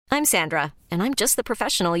I'm Sandra, and I'm just the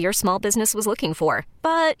professional your small business was looking for.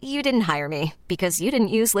 But you didn't hire me because you didn't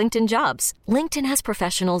use LinkedIn Jobs. LinkedIn has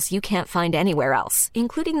professionals you can't find anywhere else,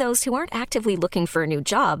 including those who aren't actively looking for a new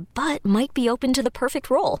job, but might be open to the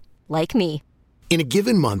perfect role, like me. In a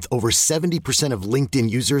given month, over 70% of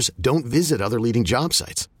LinkedIn users don't visit other leading job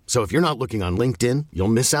sites. So if you're not looking on LinkedIn, you'll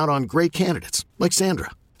miss out on great candidates like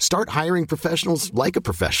Sandra. Start hiring professionals like a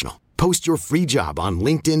professional. Post your free job on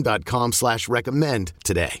linkedin.com/recommend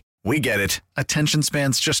today. We get it. Attention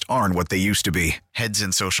spans just aren't what they used to be. Heads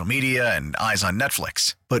in social media and eyes on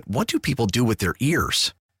Netflix. But what do people do with their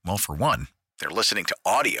ears? Well, for one, they're listening to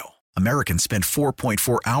audio. Americans spend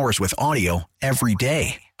 4.4 hours with audio every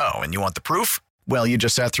day. Oh, and you want the proof? Well, you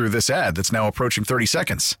just sat through this ad that's now approaching 30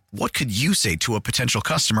 seconds. What could you say to a potential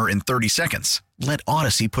customer in 30 seconds? Let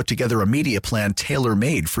Odyssey put together a media plan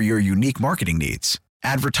tailor-made for your unique marketing needs.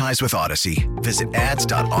 Advertise with Odyssey. Visit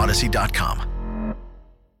ads.odyssey.com.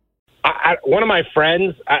 One of my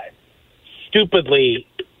friends stupidly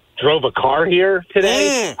drove a car here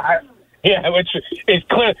today. Which is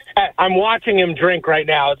clear. I'm watching him drink right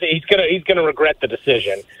now. He's gonna regret the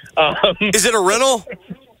decision. Is it a rental?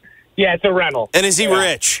 Yeah, it's a rental. And is he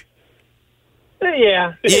rich?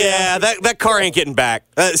 Yeah. Yeah, that car ain't getting back.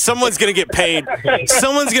 Someone's going to get paid.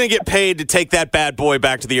 Someone's going to get paid to take that bad boy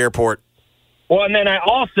back to the airport. Well, and then I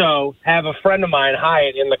also have a friend of mine,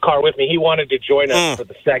 Hyatt, in the car with me. He wanted to join us for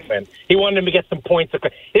the segment. He wanted him to get some points.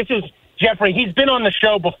 This is Jeffrey. He's been on the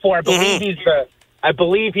show before. I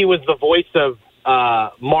believe he was the voice of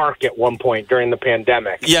Mark at one point during the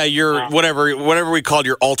pandemic. Yeah, your whatever we called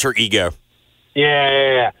your alter ego.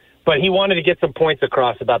 Yeah. But he wanted to get some points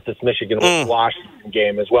across about this Michigan-Washington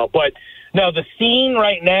game as well. But, no, the scene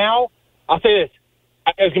right now, I'll say this.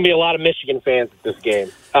 There's going to be a lot of Michigan fans at this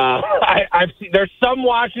game. There's some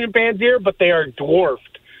Washington fans here, but they are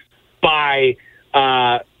dwarfed by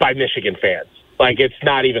Michigan fans. Like, it's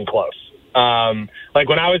not even close. Like,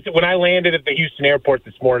 when I landed at the Houston airport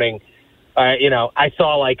this morning, I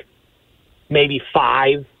saw, like, maybe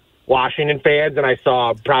 5 Washington fans, and I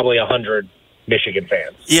saw probably 100 Michigan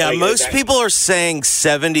fans. Yeah, like, most people are saying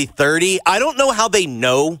 70-30. I don't know how they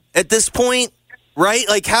know at this point, right?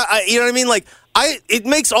 Like, how you know what I mean? Like, it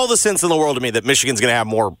makes all the sense in the world to me that Michigan's going to have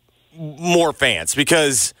more fans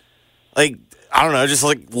because, like, I don't know, just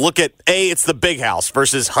like look at it's the Big House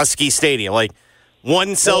versus Husky Stadium. Like,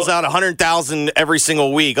 one sells out 100,000 every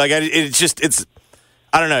single week. Like, it's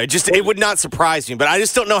I don't know. It would not surprise me, but I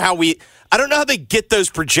just don't know how they get those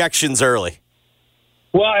projections early.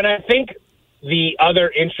 Well, and I think the other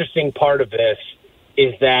interesting part of this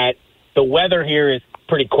is that the weather here is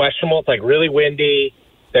pretty questionable. It's like really windy.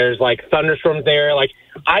 There's like thunderstorms there. Like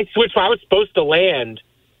I was supposed to land,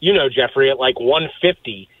 Jeffrey, at like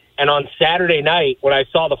 1:50. And on Saturday night when I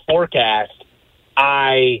saw the forecast,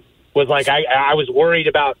 I was like, I was worried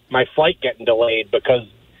about my flight getting delayed because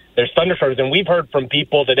there's thunderstorms. And we've heard from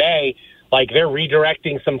people today, like they're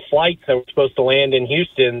redirecting some flights that were supposed to land in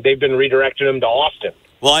Houston. They've been redirecting them to Austin.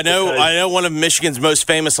 Well, I know one of Michigan's most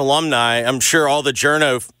famous alumni. I'm sure all the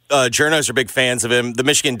journos are big fans of him. The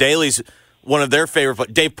Michigan Daily's one of their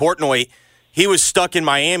favorite. Dave Portnoy, he was stuck in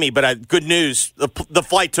Miami, but good news, the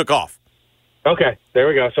flight took off. Okay, there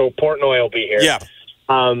we go. So Portnoy will be here. Yeah.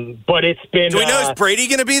 But it's been... Do we know, is Brady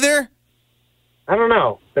going to be there? I don't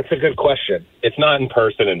know. That's a good question. It's not in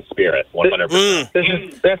person, in spirit,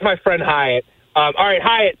 100%. That's my friend Hyatt. All right,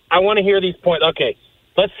 Hyatt, I want to hear these points. Okay.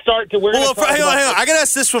 Let's start to where. Well, hang on. I got to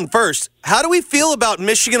ask this one first. How do we feel about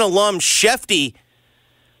Michigan alum Shefty?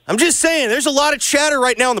 I'm just saying, there's a lot of chatter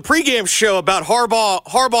right now on the pregame show about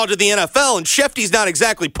Harbaugh to the NFL, and Shefty's not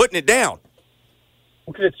exactly putting it down.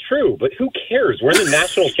 Because it's true, but who cares? We're in the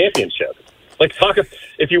national championship. Like,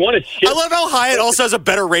 if you want to. I love how Hyatt also has a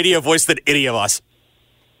better radio voice than any of us.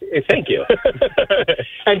 Thank you.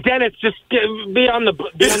 And Dennis, just be on the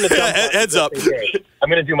heads up. I'm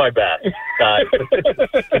going to do my best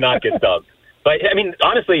to not get dubbed. But I mean,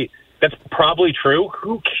 honestly, that's probably true.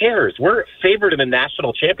 Who cares? We're favored in the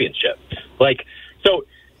national championship. Like, so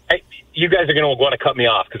you guys are going to want to cut me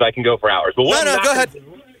off because I can go for hours. But what go ahead.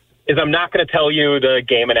 I'm not going to tell you the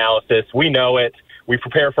game analysis. We know it. We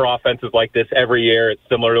prepare for offenses like this every year. It's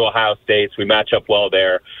similar to Ohio State's. We match up well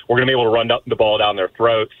there. We're going to be able to run the ball down their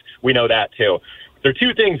throats. We know that, too. There are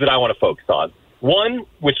 2 things that I want to focus on. One,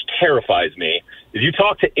 which terrifies me, is you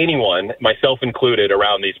talk to anyone, myself included,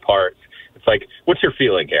 around these parts. It's like, what's your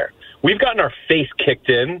feeling here? We've gotten our face kicked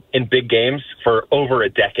in big games for over a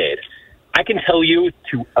decade. I can tell you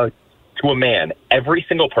to a man, every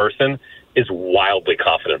single person is wildly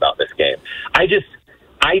confident about this game.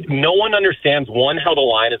 No one understands, one, how the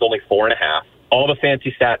line is only 4.5. All the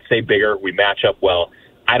fancy stats say bigger. We match up well.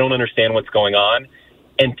 I don't understand what's going on.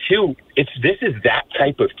 And two, this is that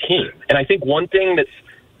type of team. And I think one thing that's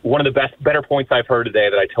one of the better points I've heard today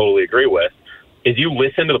that I totally agree with is you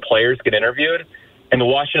listen to the players get interviewed, and the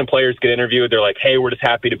Washington players get interviewed. They're like, "Hey, we're just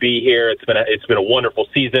happy to be here. It's been a wonderful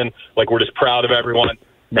season. Like, we're just proud of everyone."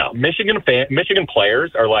 No, Michigan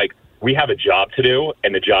players are like, "We have a job to do,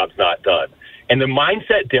 and the job's not done." And the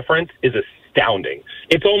mindset difference is astounding.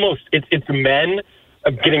 It's almost it's men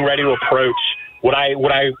getting ready to approach what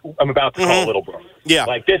I'm about to call little brother. Yeah,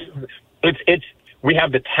 like this. We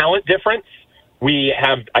have the talent difference. We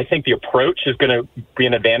have, I think the approach is going to be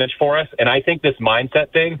an advantage for us. And I think this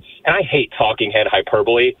mindset thing, and I hate talking head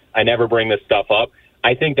hyperbole. I never bring this stuff up.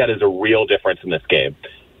 I think that is a real difference in this game.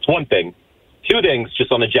 It's one thing. Two things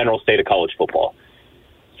just on the general state of college football.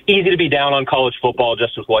 It's easy to be down on college football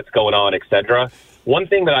just with what's going on, et cetera. One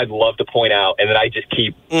thing that I'd love to point out and that I just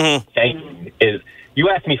keep saying is, you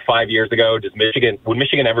asked me 5 years ago, would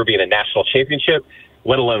Michigan ever be in a national championship,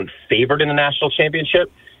 let alone favored in a national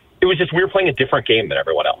championship? It was just we were playing a different game than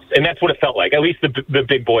everyone else. And that's what it felt like, at least the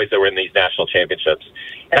big boys that were in these national championships.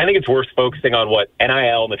 And I think it's worth focusing on what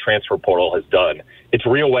NIL and the transfer portal has done. It's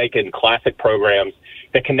reawakened classic programs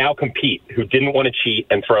that can now compete, who didn't want to cheat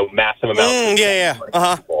and throw massive amounts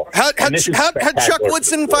How'd Chuck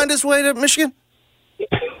Woodson find his way to Michigan?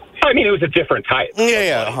 I mean, it was a different type.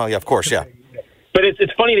 Yeah, of course, yeah. But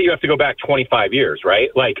it's funny that you have to go back 25 years,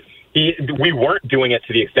 right? Like, we weren't doing it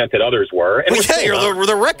to the extent that others were. And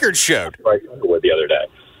the record showed. The other day.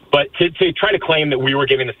 But to try to claim that we were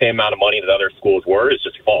giving the same amount of money that other schools were is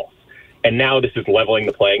just false. And now this is leveling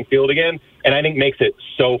the playing field again. And I think makes it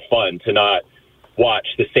so fun to not watch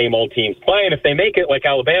the same old teams play. And if they make it like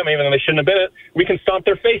Alabama, even though they shouldn't have been it, we can stomp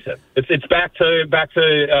their face in. It's back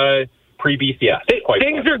to pre-BCS.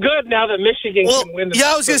 Things are good now that Michigan can win.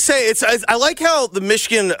 I was going to say, I like how the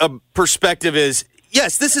Michigan perspective is,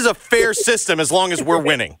 yes, this is a fair system as long as we're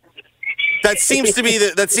winning. That seems to be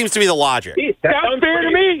the logic. Sounds fair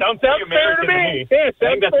to me. Sounds fair to me. Yeah, I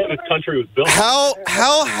think that's what this country was built.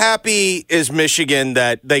 How happy is Michigan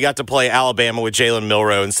that they got to play Alabama with Jalen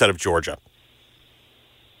Milroe instead of Georgia?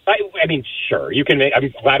 I mean, sure, you can make.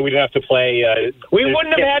 I'm glad we didn't have to play. We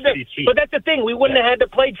wouldn't have had to. But that's the thing. We wouldn't have had to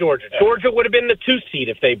play Georgia. Yeah. Georgia would have been the 2 seed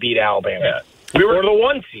if they beat Alabama. Yeah. We were the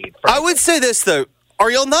 1 seed. I would say this though: are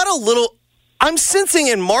y'all not a little? I'm sensing,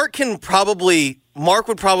 and Mark would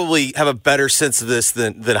probably have a better sense of this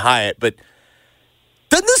than Hyatt, but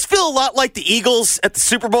doesn't this feel a lot like the Eagles at the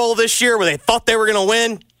Super Bowl this year where they thought they were going to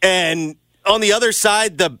win, and on the other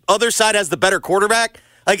side has the better quarterback?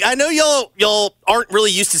 Like, I know y'all aren't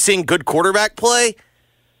really used to seeing good quarterback play.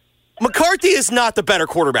 McCarthy is not the better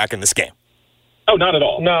quarterback in this game. Oh, not at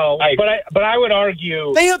all. No, but I would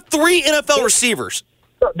argue they have 3 NFL receivers.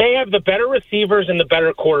 They have the better receivers and the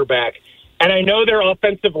better quarterback. And I know their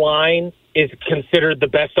offensive line is considered the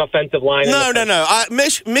best offensive line. No. They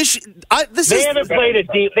haven't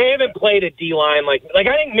played a D line like I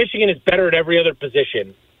think Michigan is better at every other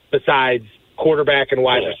position besides quarterback and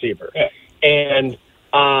wide receiver. Yeah. And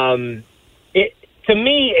to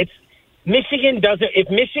me, it's Michigan doesn't. If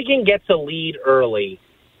Michigan gets a lead early,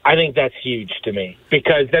 I think that's huge to me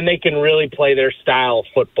because then they can really play their style of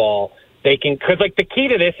football. They can because the key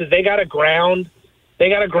to this is they got to ground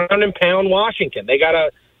and pound Washington. They got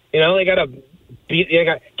to give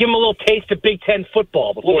them a little taste of Big Ten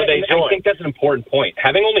football before they join. I think that's an important point.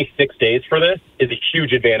 Having only 6 days for this is a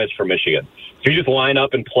huge advantage for Michigan. So you just line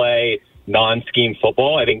up and play non-scheme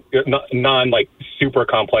football. I think super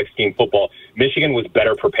complex scheme football. Michigan was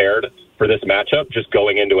better prepared for this matchup just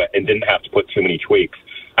going into it and didn't have to put too many tweaks.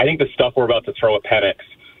 I think the stuff we're about to throw at Penix,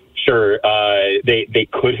 sure, they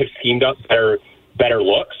could have schemed up better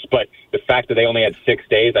looks, but the fact that they only had 6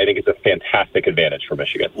 days, I think is a fantastic advantage for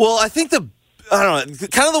Michigan. Well, I think kind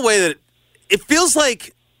of the way that it feels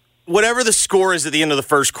like whatever the score is at the end of the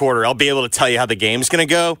first quarter, I'll be able to tell you how the game's going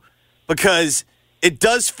to go because it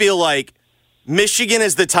does feel like Michigan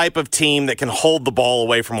is the type of team that can hold the ball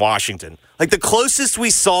away from Washington. Like the closest we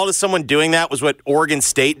saw to someone doing that was what Oregon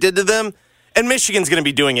State did to them, and Michigan's going to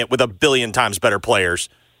be doing it with a billion times better players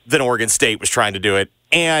than Oregon State was trying to do it.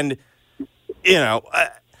 And,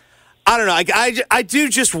 I don't know. I do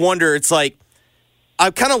just wonder. It's like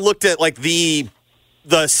I've kind of looked at like the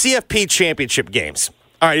CFP championship games.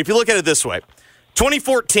 All right, if you look at it this way,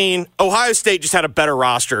 2014, Ohio State just had a better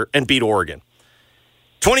roster and beat Oregon.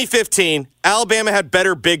 2015, Alabama had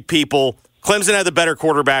better big people. Clemson had the better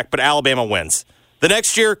quarterback, but Alabama wins. The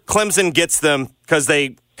next year, Clemson gets them because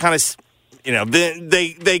they kind of,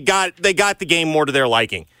 they got the game more to their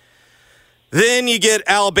liking. Then you get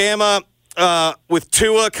Alabama with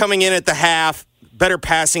Tua coming in at the half, better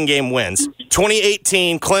passing game wins.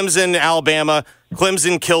 2018, Clemson, Alabama.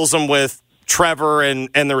 Clemson kills them with Trevor and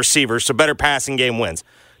the receivers, so better passing game wins.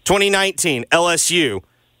 2019, LSU,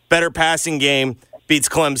 better passing game, beats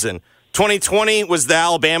Clemson. 2020 was the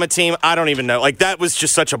Alabama team. I don't even know. Like, that was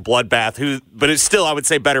just such a bloodbath. But it's still, I would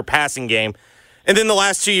say, better passing game. And then the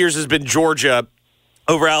last 2 years has been Georgia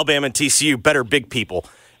over Alabama and TCU, better big people.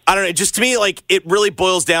 I don't know. Just to me, like, it really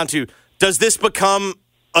boils down to, does this become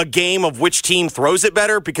a game of which team throws it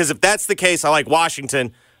better? Because if that's the case, I like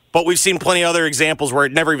Washington, but we've seen plenty of other examples where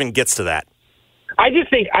it never even gets to that. I just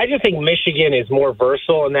think Michigan is more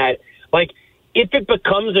versatile in that, like, if it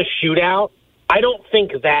becomes a shootout, I don't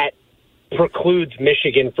think that precludes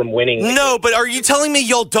Michigan from winning. No, but are you telling me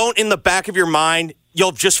y'all don't, in the back of your mind,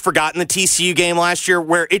 you'll have just forgotten the TCU game last year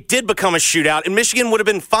where it did become a shootout and Michigan would have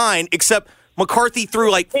been fine, except McCarthy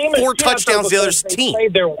threw like 4 touchdowns the other team. They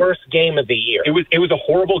played their worst game of the year. It was a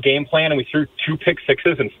horrible game plan, and we threw 2 pick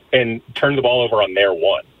sixes and turned the ball over on their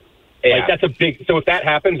one. Yeah. Like, that's a big. So if that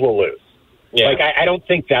happens, we'll lose. Yeah. Like, I don't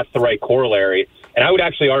think that's the right corollary. And I would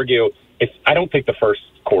actually argue, I don't think the first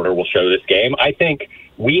quarter will show this game. I think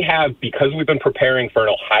we have, because we've been preparing for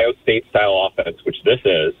an Ohio State-style offense, which this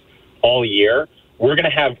is, all year, we're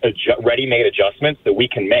going to have ready-made adjustments that we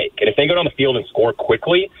can make. And if they go down the field and score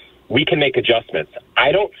quickly, we can make adjustments.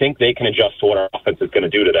 I don't think they can adjust to what our offense is going to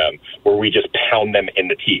do to them, where we just pound them in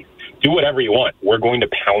the teeth. Do whatever you want. We're going to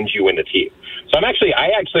pound you in the teeth. So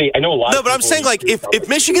I know a lot. No, but I'm saying, like, if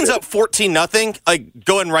Michigan's up 14-0, like,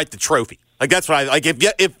 go ahead and write the trophy. Like, that's what I like.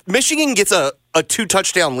 If Michigan gets a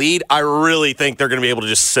 2-touchdown lead, I really think they're going to be able to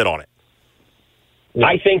just sit on it.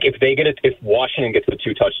 I think if Washington gets a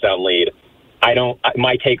 2-touchdown lead,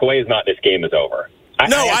 my takeaway is not this game is over.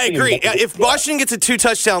 I agree. If Washington gets a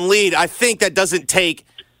 2-touchdown lead, I think that doesn't take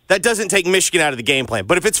Michigan out of the game plan.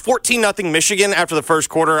 But if it's 14-0 Michigan after the first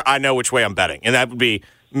quarter, I know which way I'm betting, and that would be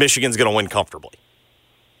Michigan's going to win comfortably.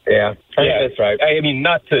 Yeah, that's right. I mean,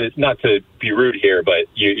 not to be rude here, but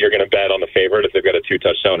you're going to bet on the favorite if they've got a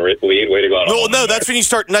 2-touchdown lead. Way to go out! No, that's when you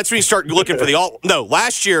start. That's when you start looking for the all. No,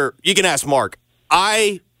 last year you can ask Mark.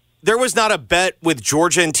 There was not a bet with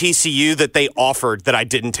Georgia and TCU that they offered that I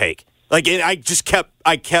didn't take. Like,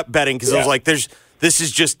 I kept betting because I was like, this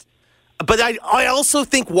is just. But I also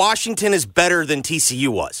think Washington is better than TCU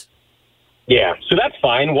was. Yeah, so that's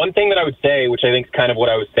fine. One thing that I would say, which I think is kind of what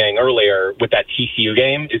I was saying earlier with that TCU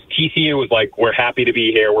game, is TCU was like, we're happy to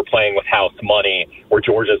be here, we're playing with house money, where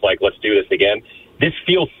Georgia's like, let's do this again. This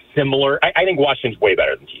feels similar. I think Washington's way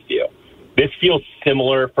better than TCU. This feels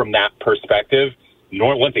similar from that perspective.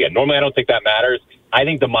 Once again, normally I don't think that matters. I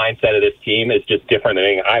think the mindset of this team is just different than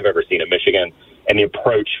anything I've ever seen at Michigan, and the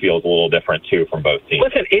approach feels a little different, too, from both teams.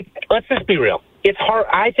 Listen, let's just be real. It's hard.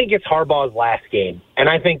 I think it's Harbaugh's last game, and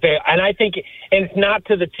it's not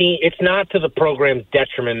to the team. It's not to the program's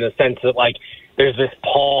detriment in the sense that, like, there's this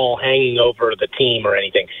pall hanging over the team or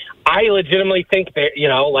anything. I legitimately think that,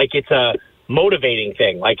 it's a motivating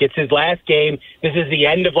thing. Like, it's his last game. This is the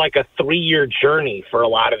end of, like, a 3-year journey for a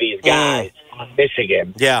lot of these guys on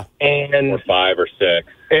Michigan. Yeah. Or 5 or 6.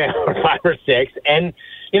 Yeah, or 5 or 6. And,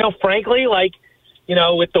 frankly, like,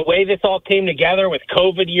 with the way this all came together, with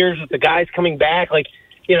COVID years, with the guys coming back, like,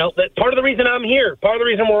 part of the reason I'm here, part of the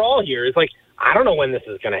reason we're all here is, like, I don't know when this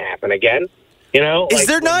is going to happen again. Is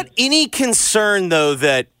there not any concern, though,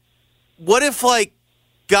 that what if, like,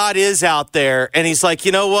 God is out there and he's like,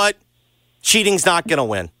 you know what? Cheating's not going to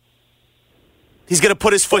win. He's going to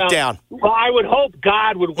put his foot down. Well, I would hope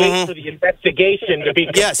God would wait for the investigation to be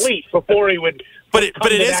complete before he would. But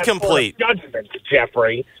it is complete. Judgment,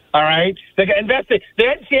 Jeffrey. All right? The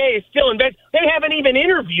NCAA is still investing. They haven't even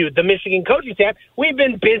interviewed the Michigan coaching staff. We've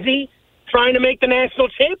been busy trying to make the national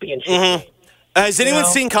championship. Has anyone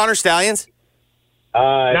seen Connor Stallions?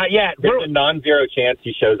 Not yet. There's a non-zero chance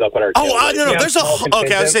he shows up at our tailgate. No. There's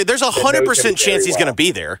I would say there's 100% chance he's going to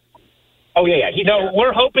be there. Oh, yeah.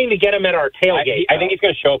 We're hoping to get him at our tailgate. I think he's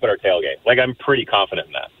going to show up at our tailgate. Like, I'm pretty confident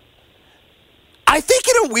in that. I think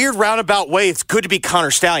in a weird roundabout way, it's good to be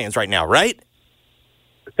Connor Stallions right now, right?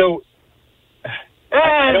 So,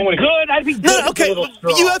 I don't want to. Good. I'd be good. No, okay.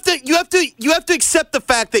 You have to accept the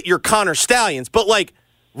fact that you're Connor Stallions, but like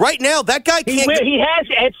right now, that guy can't. He has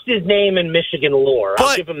etched his name in Michigan lore.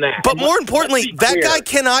 I'll give him that. But more importantly, that guy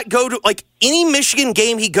cannot go to like any Michigan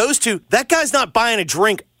game he goes to. That guy's not buying a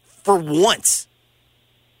drink for once.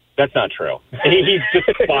 That's not true. He's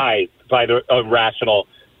despised by the rational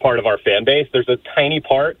part of our fan base. There's a tiny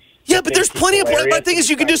part. Yeah, but there's plenty of. But the thing is,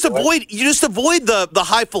 you can just avoid the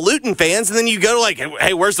highfalutin fans, and then you go to like,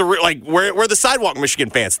 hey, where's the where are the sidewalk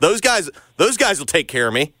Michigan fans? Those guys will take care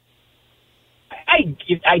of me. I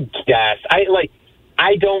guess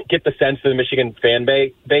I don't get the sense that the Michigan fan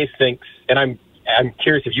base thinks, and I'm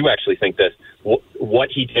curious if you actually think this, what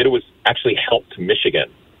he did was actually helped Michigan.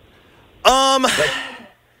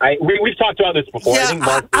 We've talked about this before.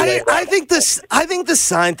 Yeah, I think the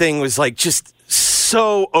sign thing was like just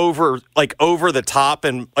so over the top,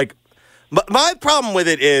 and like my problem with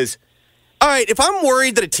it is, all right, if I'm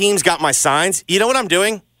worried that a team's got my signs, you know what I'm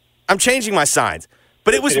doing? I'm changing my signs.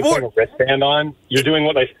 But it was more a wristband on. You're doing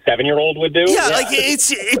what a 7-year-old would do. Yeah, like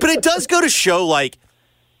but it does go to show like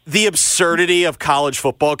the absurdity of college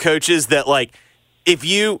football coaches that like if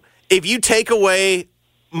you take away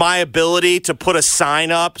my ability to put a sign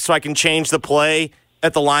up so I can change the play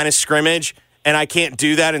at the line of scrimmage and I can't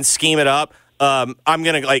do that and scheme it up, I'm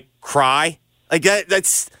gonna like cry. Like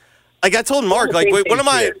that's like I told Mark, like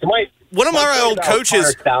one of our old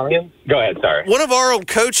coaches. Go ahead, sorry. One of our old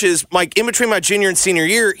coaches, Mike, in between my junior and senior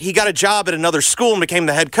year, he got a job at another school and became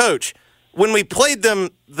the head coach. When we played them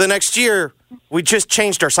the next year, we just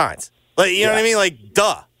changed our signs. Like, you know what I mean? Like,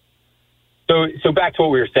 duh. So back to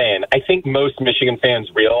what we were saying. I think most Michigan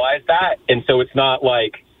fans realize that, and so it's not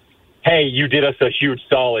like, hey, you did us a huge,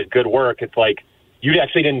 solid, good work. It's like you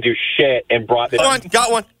actually didn't do shit and brought this.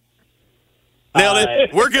 Got one. Nailed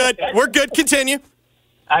it. We're good. We're good. Continue.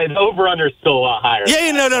 The over-under is still a lot higher.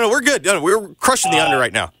 Yeah, no, we're good. No, we're crushing the under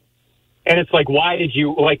right now. And it's like, why did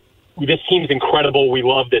you, like, this team's incredible. We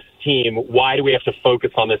love this team. Why do we have to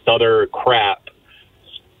focus on this other crap?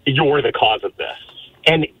 You're the cause of this.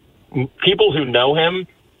 And people who know him,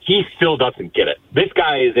 he still doesn't get it. This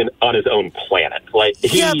guy is on his own planet. Like,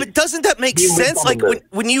 but doesn't that make sense? Like,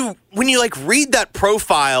 when you like read that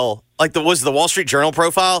profile, like the Wall Street Journal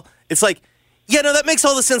profile, it's like, yeah, no, that makes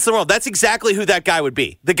all the sense in the world. That's exactly who that guy would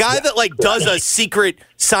be. The guy that, like, does a secret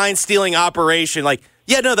sign-stealing operation. Like,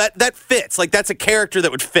 yeah, no, that fits. Like, that's a character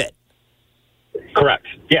that would fit. Correct.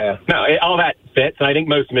 Yeah. No, all that fits, and I think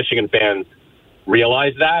most Michigan fans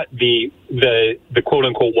realize that. The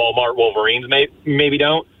quote-unquote Walmart Wolverines maybe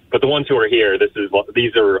don't, but the ones who are here,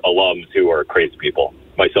 these are alums who are crazy people,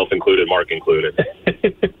 myself included, Mark included.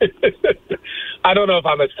 I don't know if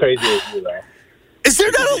I'm as crazy as you, though. Is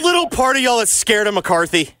there not a little part of y'all that's scared of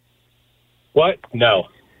McCarthy? What? No.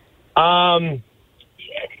 I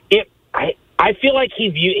feel like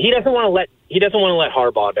he doesn't want to let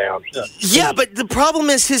Harbaugh down. Yeah, but the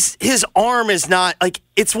problem is his arm is not like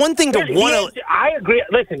it's one thing to want to. I agree.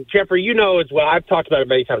 Listen, Jeffrey, you know as well. I've talked about it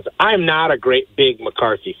many times. I'm not a great big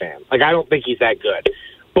McCarthy fan. Like I don't think he's that good.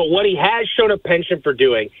 But what he has shown a penchant for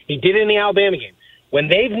doing, he did in the Alabama game. When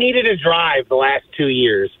they've needed a drive the last 2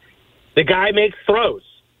 years, the guy makes throws.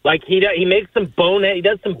 Like he makes some bonehead. He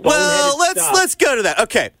does some bonehead. Well, let's go to that.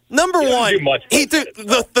 Okay, number one,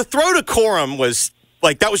 the throw to Corum was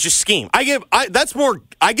like that was just scheme. I give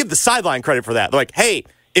the sideline credit for that. They're like, hey,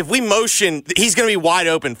 if we motion, he's going to be wide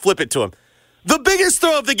open. Flip it to him. The biggest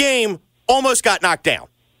throw of the game almost got knocked down.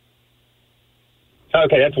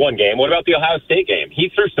 Okay, that's one game. What about the Ohio State game?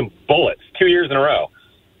 He threw some bullets 2 years in a row.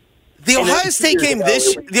 The Ohio State game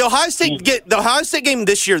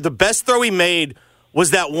this year, the best throw he made was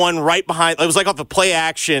that one right behind. It was like off the play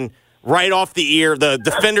action, right off the ear. The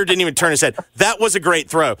defender didn't even turn his head. That was a great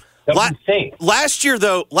throw. That was insane. Last year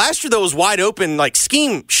though was wide open, like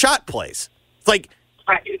scheme shot plays. Like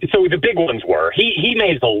so the big ones were. He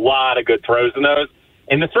made a lot of good throws in those,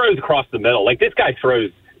 and the throws across the middle. Like this guy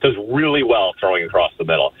does really well throwing across the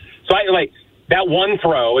middle. So I like that one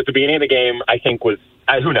throw at the beginning of the game. I think was.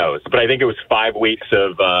 Who knows? But I think it was 5 weeks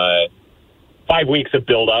of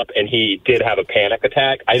build up, and he did have a panic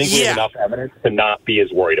attack. I think we have enough evidence to not be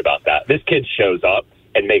as worried about that. This kid shows up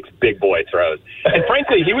and makes big boy throws, and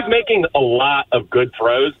frankly, he was making a lot of good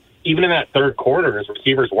throws. Even in that third quarter, his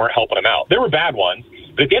receivers weren't helping him out. There were bad ones,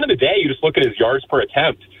 but at the end of the day, you just look at his yards per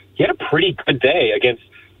attempt. He had a pretty good day against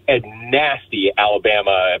a nasty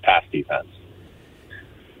Alabama pass defense.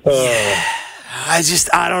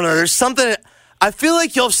 I don't know. There's something. I feel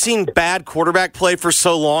like y'all have seen bad quarterback play for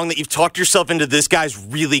so long that you've talked yourself into this guy's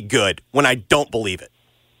really good when I don't believe it.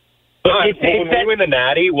 But when we win the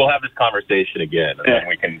Natty, we'll have this conversation again, and then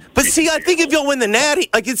we can. But see, I think if y'all win the Natty,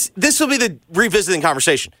 like this will be the revisiting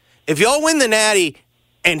conversation. If y'all win the Natty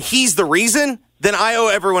and he's the reason, then I owe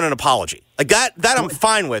everyone an apology. Like that I'm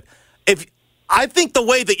fine with. If I think the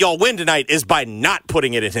way that y'all win tonight is by not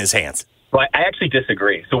putting it in his hands. Well, I actually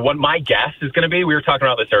disagree. So what my guess is going to be, we were talking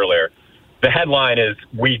about this earlier. The headline is,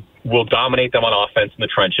 we will dominate them on offense in the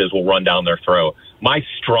trenches. We'll run down their throat. My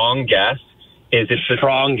strong guess is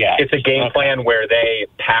it's a game plan where they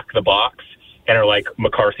pack the box and are like,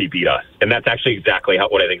 McCarthy beat us. And that's actually exactly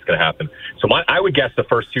what I think is going to happen. So I would guess the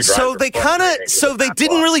first two drives. So they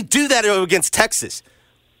didn't really do that against Texas.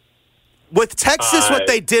 With Texas, what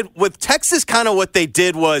they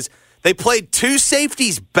did was they played two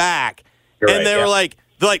safeties back, and they were like,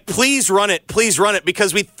 please run it,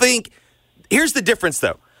 because we think. Here's the difference,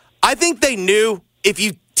 though. I think they knew if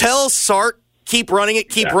you tell Sark keep running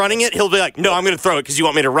it, he'll be like, no, I'm going to throw it because you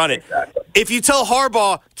want me to run it. Exactly. If you tell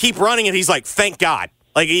Harbaugh keep running it, he's like, thank God.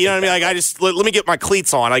 Like, you know what I mean? Like, let me get my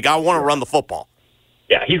cleats on. Like, I want to run the football.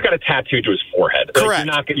 Yeah, he's got a tattoo to his forehead. Correct.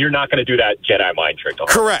 Like, you're not going to do that Jedi mind trick to him.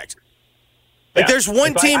 Correct. Like, there's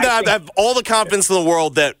one team that I have all the confidence in the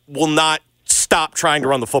world that will not stop trying to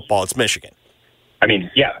run the football. It's Michigan. I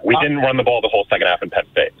mean, yeah, we didn't run the ball the whole second half in Penn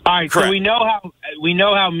State. All right, Correct. So we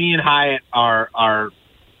know how me and Hyatt are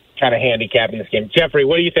kind of handicapping this game. Jeffrey,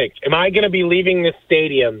 what do you think? Am I going to be leaving this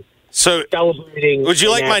stadium celebrating? Would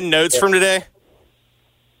you like my notes from today?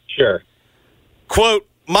 Sure. Quote,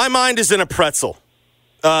 my mind is in a pretzel.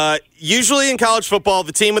 Usually in college football,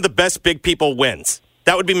 the team with the best big people wins.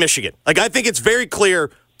 That would be Michigan. Like, I think it's very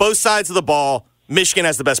clear, both sides of the ball, Michigan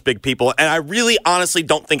has the best big people, and I really honestly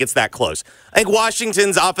don't think it's that close. I think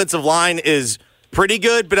Washington's offensive line is pretty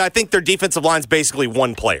good, but I think their defensive line is basically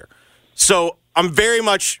one player. So I'm very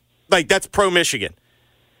much like, that's pro-Michigan.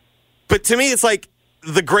 But to me, it's like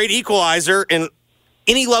the great equalizer in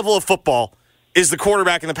any level of football is the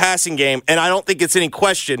quarterback in the passing game, and I don't think it's any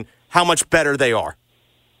question how much better they are.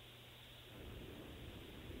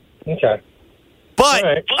 Okay. But,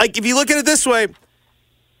 right. like, if you look at it this way,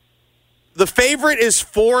 the favorite is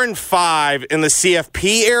 4-5 in the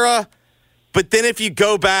CFP era, but then if you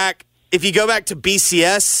go back to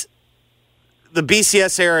BCS, the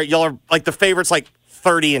BCS era, y'all are like the favorite's like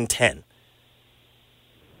 30-10.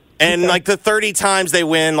 And like the 30 times they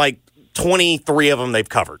win, like 23 of them they've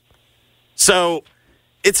covered. So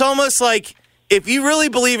it's almost like if you really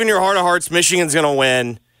believe in your heart of hearts Michigan's going to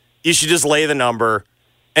win, you should just lay the number.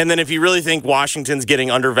 And then if you really think Washington's getting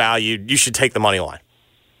undervalued, you should take the money line.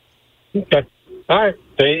 Okay. All right.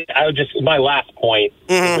 So my last point,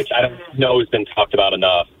 which I don't know has been talked about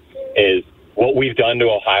enough, is what we've done to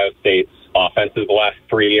Ohio State's offenses the last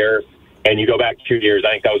 3 years. And you go back 2 years,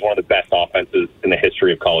 I think that was one of the best offenses in the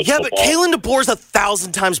history of college football. Yeah, but Kalen DeBoer's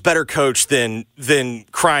 1,000 times better coach than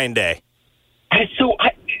Crying Day.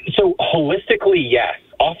 So holistically, yes.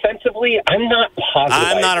 Offensively, I'm not positive.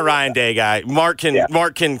 I'm not a Ryan Day guy. Mark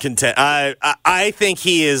can contend. I think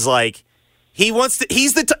he is like he wants to.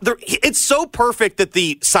 He's it's so perfect that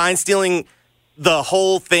the sign stealing, the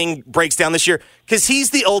whole thing breaks down this year because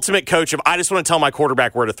he's the ultimate coach of I just want to tell my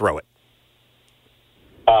quarterback where to throw it.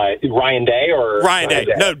 Ryan Day or Ryan Day?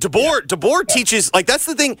 No, DeBoer. DeBoer teaches like that's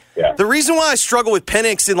the thing. Yeah. The reason why I struggle with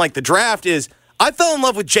Penix in like the draft is I fell in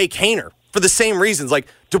love with Jake Haener for the same reasons. Like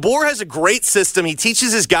DeBoer has a great system. He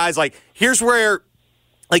teaches his guys like here's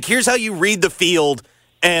how you read the field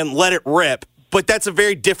and let it rip. But that's a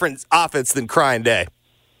very different offense than Crying Day.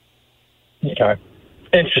 Okay.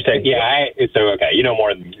 Interesting. Yeah. Okay. You know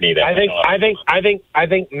more than me. I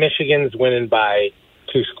think Michigan's winning by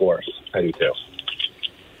 2 scores. I do too.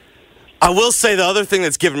 I will say the other thing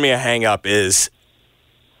that's giving me a hang-up is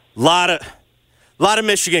a lot of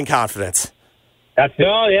Michigan confidence. That's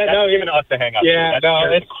giving us a hang-up. Yeah,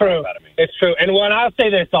 it's true. It's true. And I'll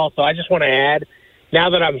say this also, I just want to add,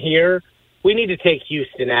 now that I'm here, we need to take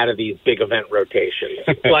Houston out of these big event rotations.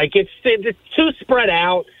 Like, it's too spread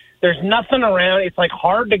out. There's nothing around. It's, like,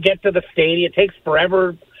 hard to get to the stadium. It takes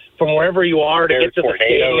forever from wherever you are to get to the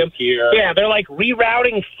stadium. Here. Yeah, they're, like,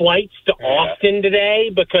 rerouting flights to Austin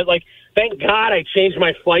today because, like, thank God I changed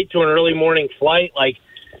my flight to an early morning flight. Like,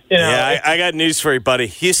 you know, yeah, I got news for you, buddy.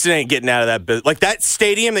 Houston ain't getting out of that business. Like, that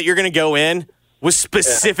stadium that you're going to go in was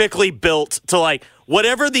specifically built to, like,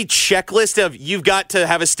 whatever the checklist of you've got to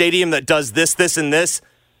have a stadium that does this, this, and this,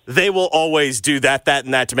 they will always do that,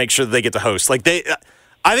 and that to make sure that they get to host. Like,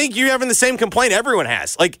 I think you're having the same complaint everyone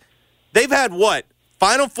has. Like, they've had what?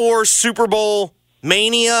 Final Four, Super Bowl,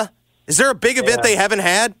 Mania. Is there a big event they haven't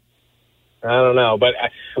had? I don't know, but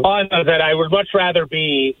all I know is that I would much rather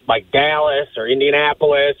be like Dallas or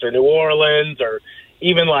Indianapolis or New Orleans or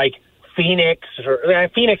even like Phoenix.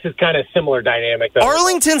 Phoenix is kind of similar dynamic.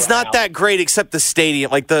 Arlington's not that great except the stadium.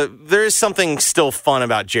 Like there is something still fun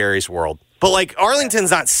about Jerry's World, but like Arlington's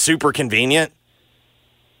not super convenient.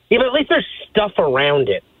 Yeah, but at least there's stuff around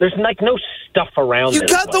it. There's like no stuff around it. You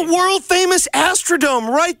got the world famous Astrodome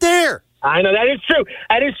right there. I know, that is true.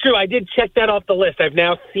 That is true. I did check that off the list. I've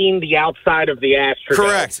now seen the outside of the Astrodome.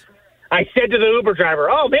 Correct. I said to the Uber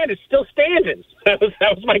driver, oh, man, it's still standing. That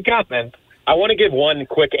was my comment. I want to give one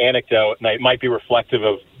quick anecdote, and it might be reflective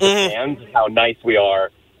of the fans, how nice we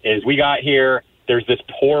are, is we got here, there's this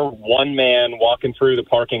poor one man walking through the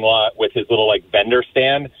parking lot with his little, like, vendor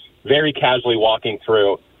stand, very casually walking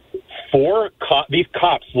through. These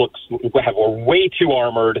cops are way too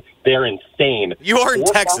armored. They're insane. You are in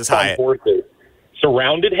Texas, Hyatt. Horses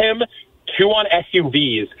surrounded him, 2 on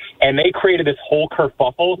SUVs, and they created this whole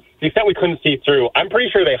kerfuffle. To the extent we couldn't see through, I'm pretty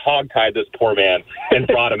sure they hogtied this poor man and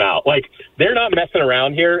brought him out. Like, they're not messing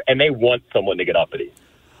around here, and they want someone to get uppity.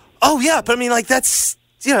 Oh, yeah, but I mean, like, that's,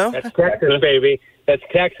 you know. That's Texas, baby. That's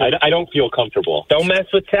Texas. I don't feel comfortable. Don't mess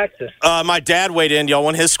with Texas. My dad weighed in. Y'all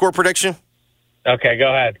want his score prediction? Okay, go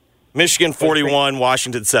ahead. Michigan 41,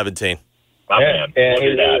 Washington 17. Man.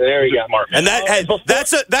 There you go. Smart man. And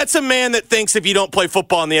that's a man that thinks if you don't play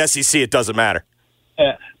football in the SEC, it doesn't matter.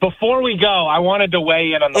 Before we go, I wanted to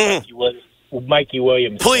weigh in on the Mikey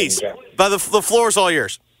Williams. Please, the floor is all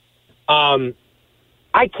yours. I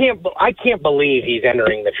can't believe he's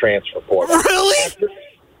entering the transfer portal. Really?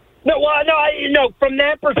 No, from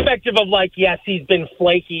that perspective of like, yes, he's been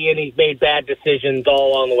flaky and he's made bad decisions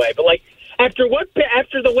all along the way. But like after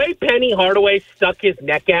the way Penny Hardaway stuck his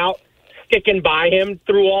neck out, sticking by him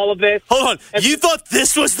through all of this. Hold on. You thought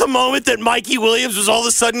this was the moment that Mikey Williams was all of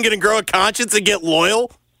a sudden going to grow a conscience and get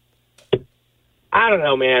loyal? I don't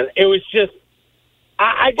know, man. It was just...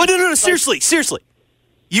 No, seriously.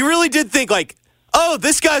 You really did think, like, oh,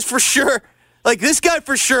 this guy's for sure... Like, this guy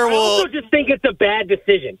for sure will... I also just think it's a bad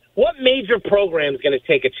decision. What major program is going to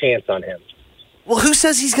take a chance on him? Well, who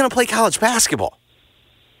says he's going to play college basketball?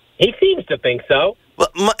 He seems to think so.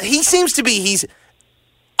 Well, he seems to be...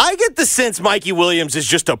 I get the sense Mikey Williams is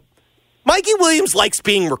just Mikey Williams likes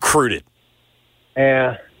being recruited.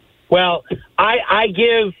 Yeah. Well, I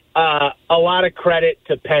give a lot of credit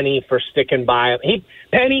to Penny for sticking by him.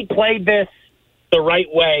 Penny played this the right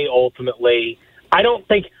way, ultimately. I don't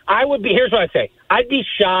think I would be. Here's what I say. I'd be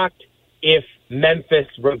shocked if Memphis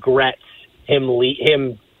regrets him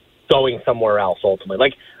going somewhere else, ultimately.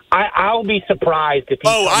 Like, I'll be surprised if he...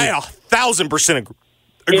 I 1,000%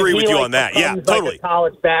 agree with you on that. Yeah, totally. Like a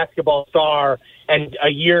college basketball star, and a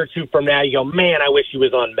year or two from now, you go, man, I wish he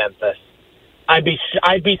was on Memphis. I'd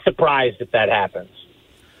be surprised if that happens.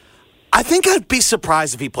 I think I'd be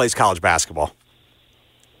surprised if he plays college basketball.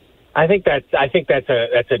 I think that's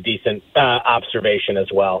a decent observation as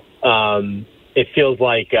well. It feels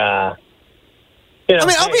like I'll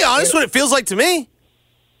be honest. What it feels like to me,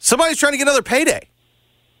 somebody's trying to get another payday.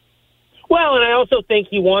 Well, and I also think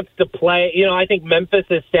he wants to play. I think Memphis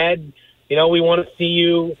has said, we want to see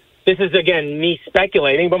you. This is, again, me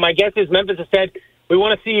speculating, but my guess is Memphis has said, we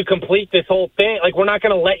want to see you complete this whole thing. Like, we're not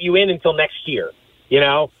going to let you in until next year,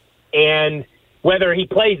 And whether he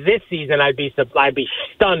plays this season, I'd be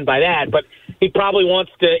stunned by that. But he probably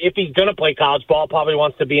wants to, if he's going to play college ball, probably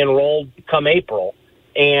wants to be enrolled come April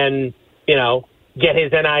and, get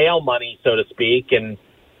his NIL money, so to speak. And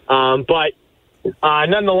but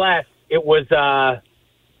nonetheless, it was,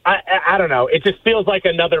 I don't know. It just feels like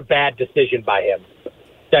another bad decision by him.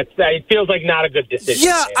 It feels like not a good decision.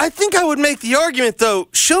 Yeah, I think I would make the argument, though.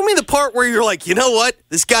 Show me the part where you're like, you know what?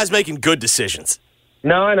 This guy's making good decisions.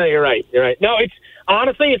 No, I know, you're right. No,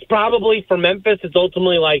 it's probably for Memphis, it's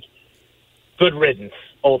ultimately like good riddance,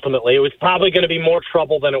 ultimately. It was probably going to be more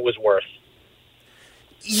trouble than it was worth.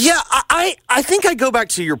 Yeah, I think I go back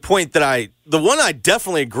to your point that the one I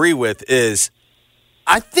definitely agree with is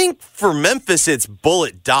I think for Memphis, it's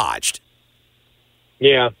bullet dodged.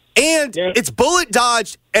 Yeah. And it's bullet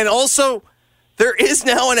dodged, and also there is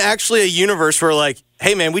now actually a universe where, like,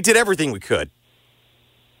 hey, man, we did everything we could.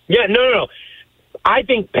 Yeah, no. I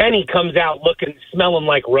think Penny comes out smelling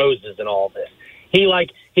like roses in all of this.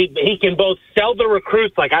 He can both sell the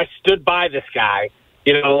recruits, like, I stood by this guy,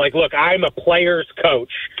 like, look, I'm a player's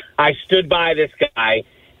coach. I stood by this guy.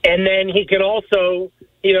 And then he can also,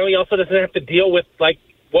 he also doesn't have to deal with, like,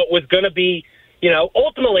 what was going to be,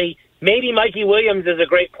 ultimately, maybe Mikey Williams is a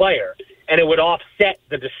great player, and it would offset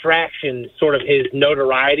the distraction sort of his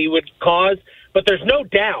notoriety would cause. But there's no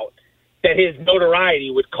doubt that his notoriety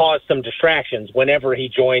would cause some distractions whenever he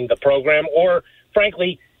joined the program, or,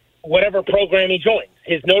 frankly, whatever program he joins.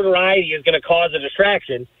 His notoriety is going to cause a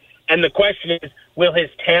distraction, and the question is, will his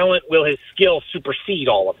talent, will his skill supersede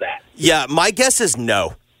all of that? Yeah, my guess is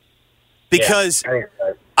no. Because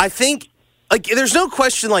I think, like, there's no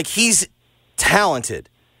question, like, he's talented.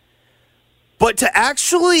 But to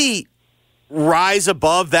actually rise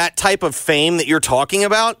above that type of fame that you're talking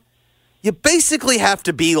about, you basically have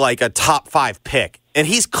to be like a top 5 pick, and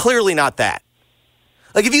he's clearly not that.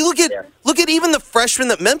 Like, if you look at even the freshmen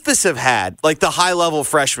that Memphis have had, like the high level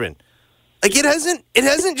freshmen, like it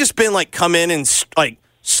hasn't just been like come in and like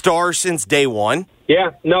star since day one.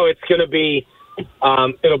 Yeah, no, it's going to be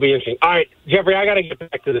it'll be interesting. All right, Jeffrey, I got to get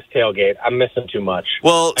back to this tailgate. I'm missing too much.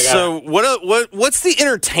 Well, so what's the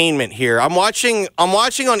entertainment here? I'm watching on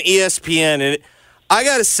ESPN, and I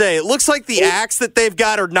got to say, it looks like the acts that they've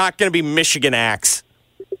got are not going to be Michigan acts.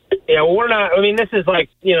 Yeah, well, we're not. I mean, this is like,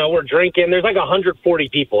 we're drinking. There's like 140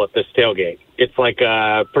 people at this tailgate. It's like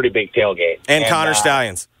a pretty big tailgate. And Connor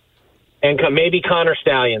Stallions. And maybe Connor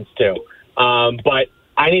Stallions, too. But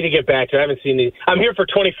I need to get back to it. I haven't seen these. I'm here for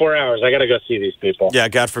 24 hours. I got to go see these people. Yeah,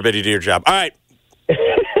 God forbid you do your job. All right.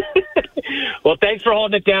 Well, thanks for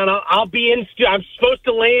holding it down. I'll be in. I'm supposed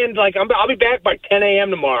to land. I'll be back by 10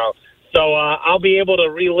 a.m. tomorrow. So I'll be able to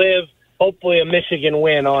relive, hopefully, a Michigan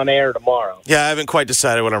win on air tomorrow. Yeah, I haven't quite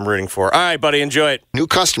decided what I'm rooting for. All right, buddy, enjoy it. New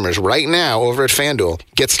customers right now over at FanDuel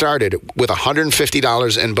get started with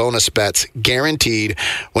 $150 in bonus bets guaranteed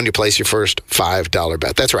when you place your first $5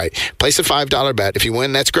 bet. That's right. Place a $5 bet. If you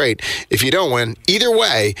win, that's great. If you don't win, either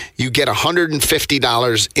way, you get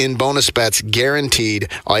 $150 in bonus bets guaranteed.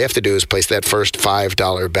 All you have to do is place that first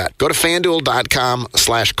 $5 bet. Go to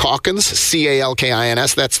FanDuel.com/Calkins,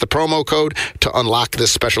 CALKINS. That's the promo code to unlock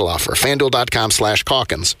this special offer.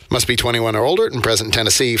 FanDuel.com/Calkins. Must be 21 or older and present in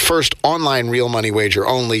Tennessee. First online real money wager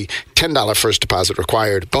only. $10 first deposit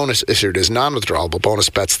required. Bonus issued is non-withdrawable bonus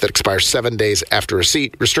bets that expire 7 days after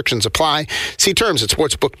receipt. Restrictions apply. See terms at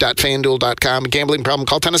sportsbook.fanduel.com. Gambling problem?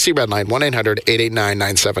 Call Tennessee Redline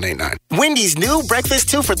 1-800-889-9789. Wendy's new breakfast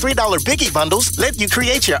 2 for $3 Biggie Bundles let you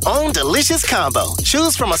create your own delicious combo.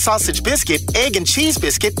 Choose from a sausage biscuit, egg and cheese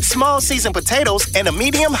biscuit, small seasoned potatoes, and a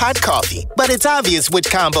medium hot coffee. But it's obvious which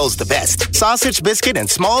combo's the best. Sausage biscuit and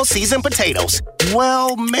small seasoned potatoes.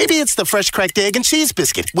 Well, maybe it's the fresh cracked egg and cheese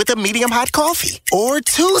biscuit with a medium hot coffee. Or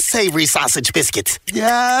 2 savory sausage biscuits.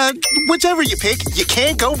 Yeah, whichever you pick, you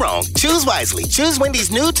can't go wrong. Choose wisely. Choose Wendy's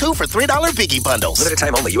new 2 for $3 Biggie Bundles. Limited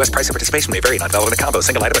time only. U.S. price and participation may vary. Not valid in a combo.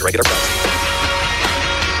 Single item at regular price.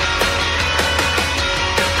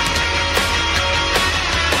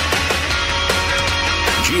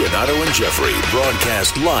 Giannotto and Jeffrey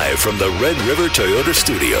broadcast live from the Red River Toyota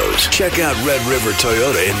Studios. Check out Red River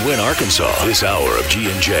Toyota in Wynn, Arkansas. This hour of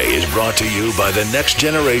G&J is brought to you by the Next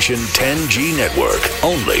Generation 10G Network,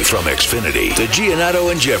 only from Xfinity. The Giannotto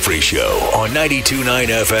and Jeffrey Show on 92.9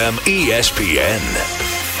 FM ESPN.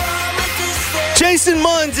 Jason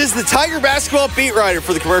Munz is the Tiger basketball beat writer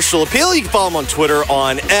for the Commercial Appeal. You can follow him on Twitter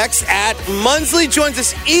on X at Munsley. Joins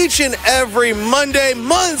us each and every Monday.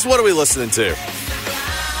 Munz, what are we listening to?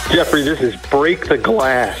 Jeffrey, this is Break the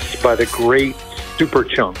Glass by the great Super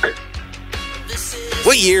Chunk.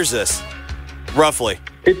 What year is this, roughly?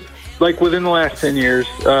 It's like within the last 10 years.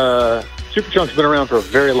 Super Chunk's been around for a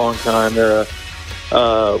very long time. They're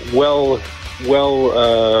a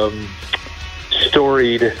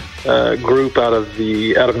storied group out of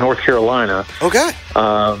North Carolina. Okay.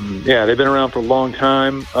 Yeah, they've been around for a long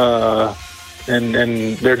time,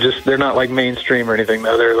 and they're not like mainstream or anything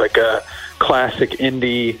though. They're like a classic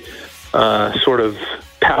indie sort of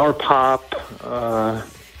power pop,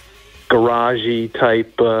 garagey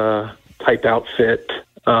type outfit.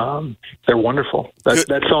 They're wonderful.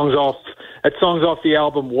 That song's off the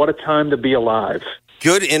album "What a Time to Be Alive."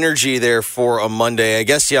 Good energy there for a Monday. I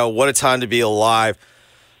guess, yeah, what a time to be alive.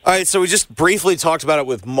 All right, so we just briefly talked about it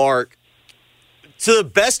with Mark. To the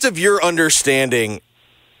best of your understanding,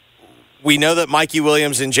 we know that Mikey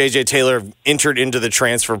Williams and J.J. Taylor have entered into the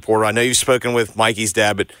transfer portal. I know you've spoken with Mikey's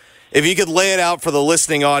dad, but if you could lay it out for the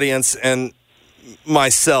listening audience and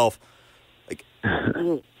myself, like,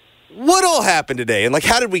 what all happened today? And, like,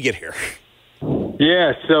 how did we get here?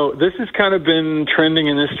 Yeah, so this has kind of been trending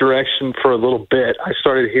in this direction for a little bit. I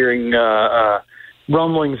started hearing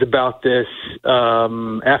rumblings about this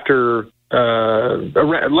after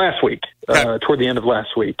last week, toward the end of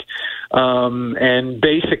last week. And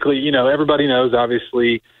basically, everybody knows,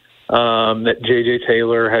 obviously, that J.J.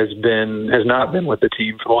 Taylor has not been with the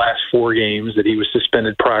team for the last 4 games, that he was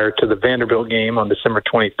suspended prior to the Vanderbilt game on December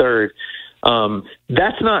 23rd.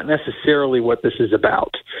 That's not necessarily what this is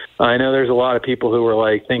about. I know there's a lot of people who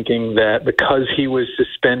are thinking that because he was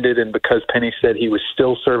suspended and because Penny said he was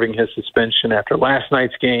still serving his suspension after last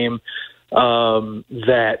night's game,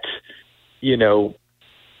 that,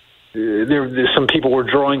 some people were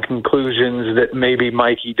drawing conclusions that maybe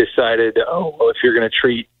Mikey decided, if you're going to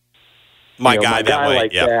treat my guy that way,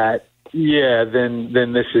 like that, yeah,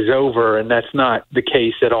 then this is over, and that's not the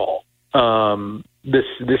case at all. This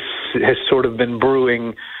has sort of been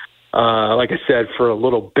brewing, like I said, for a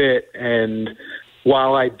little bit. And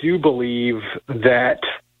while I do believe that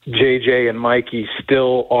JJ and Mikey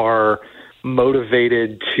still are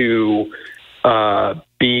motivated to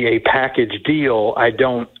be a package deal, I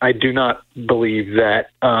do not believe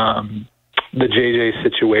that the JJ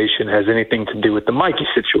situation has anything to do with the Mikey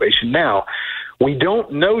situation. Now, we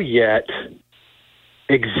don't know yet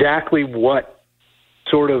exactly what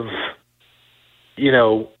sort of,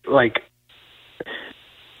 you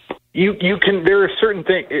can, there are certain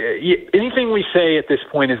things, anything we say at this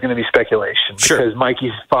point is going to be speculation. Sure. Because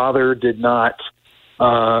Mikey's father did not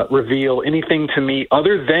reveal anything to me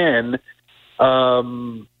other than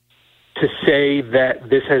to say that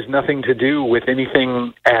this has nothing to do with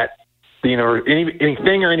anything at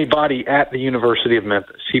anything or anybody at the University of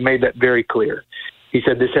Memphis. He made that very clear. He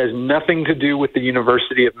said this has nothing to do with the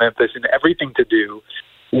University of Memphis and everything to do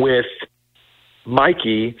with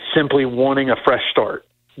Mikey simply wanting a fresh start,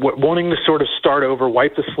 wanting to sort of start over,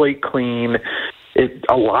 wipe the slate clean.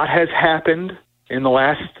 A lot has happened in the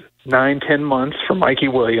last 9-10 months for Mikey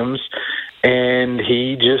Williams, and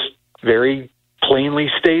he just very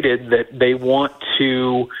plainly stated that they want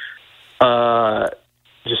to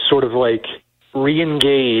just sort of like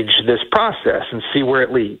re-engage this process and see where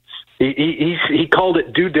it leads. He called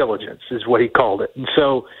it due diligence is what he called it. And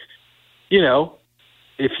so,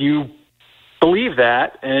 if you believe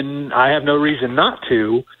that, and I have no reason not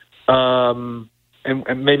to, and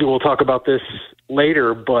maybe we'll talk about this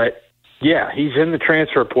later, but yeah, he's in the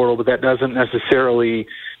transfer portal, but that doesn't necessarily,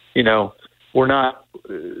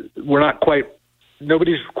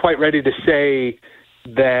 nobody's quite ready to say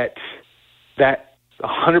that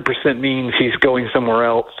 100% means he's going somewhere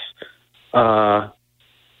else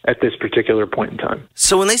at this particular point in time.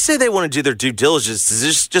 So when they say they want to do their due diligence, does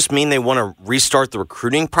this just mean they want to restart the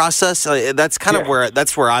recruiting process? That's kind of where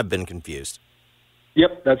I've been confused.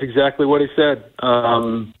 Yep, that's exactly what he said.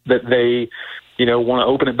 That they, want to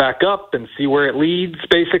open it back up and see where it leads,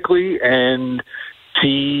 basically, and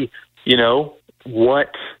see,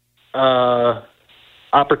 what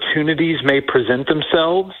opportunities may present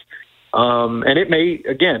themselves. And it may,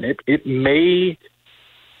 again, it may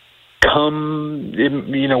come,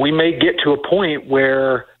 we may get to a point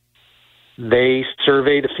where they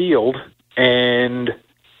survey the field and,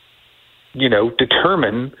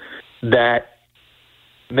 determine that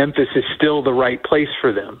Memphis is still the right place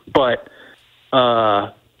for them. But, we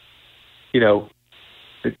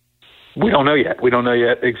don't know yet. We don't know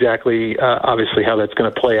yet exactly, obviously, how that's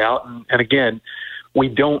going to play out. And again, we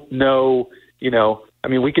don't know,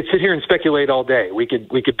 we could sit here and speculate all day. We could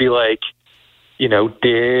be like,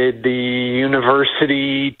 did the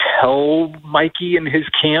university tell Mikey and his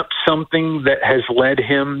camp something that has led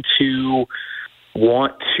him to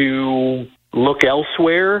want to look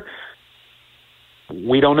elsewhere?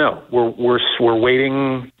 We don't know. We're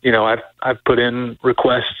waiting. I've put in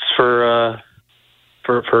requests for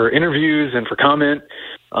interviews and for comment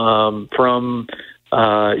from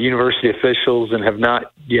university officials and have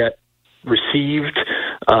not yet received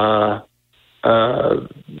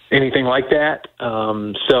anything like that.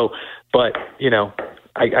 But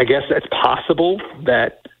I guess that's possible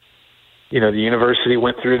that, the university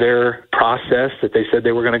went through their process that they said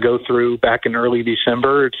they were going to go through back in early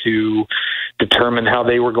December to determine how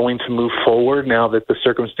they were going to move forward now that the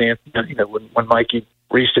circumstance, when Mikey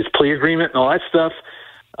reached his plea agreement and all that stuff,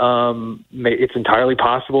 it's entirely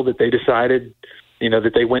possible that they decided,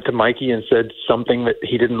 that they went to Mikey and said something that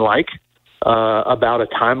he didn't like about a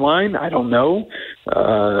timeline. I don't know,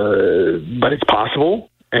 but it's possible.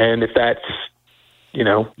 And if that's,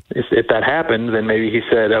 if that happened, then maybe he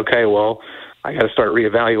said, okay, well, I got to start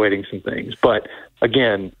reevaluating some things. But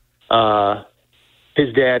again,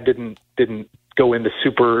 his dad didn't go into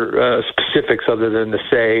super specifics other than to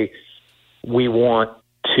say, we want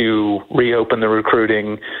to reopen the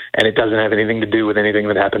recruiting, and it doesn't have anything to do with anything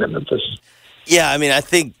that happened in Memphis. Yeah, I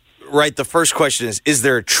think, right, the first question is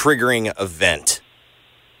there a triggering event?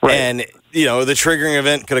 Right. And, the triggering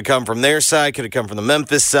event could have come from their side, could have come from the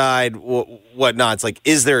Memphis side, whatnot. It's like,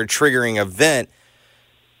 is there a triggering event?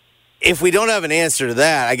 If we don't have an answer to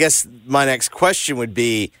that, I guess my next question would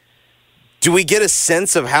be, do we get a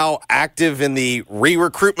sense of how active in the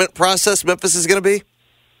re-recruitment process Memphis is going to be?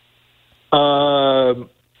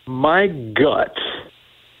 My gut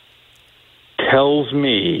tells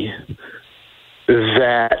me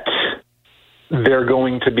that they're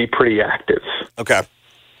going to be pretty active. Okay.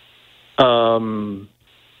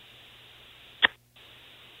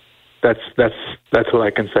 That's what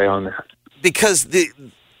I can say on that. Because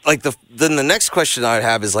then the next question I would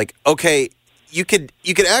have is like, okay, you could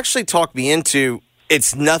actually talk me into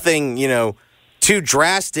it's nothing, too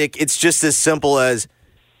drastic. It's just as simple as,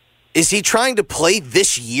 is he trying to play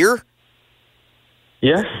this year?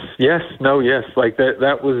 Yes. Like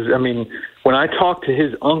that was, when I talked to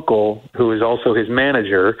his uncle, who is also his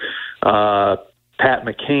manager, Pat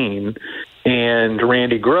McCain, And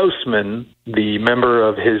Randy Grossman, the member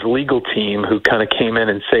of his legal team who kind of came in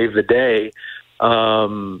and saved the day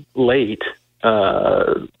late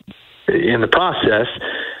in the process,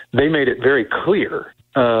 they made it very clear,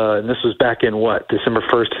 and this was back in December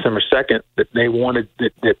 1st, December 2nd, that they wanted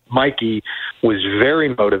that Mikey was very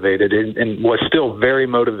motivated and was still very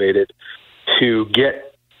motivated to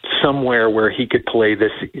get somewhere where he could play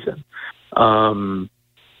this season.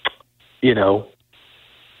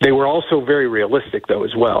 They were also very realistic, though,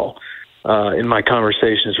 as well. In my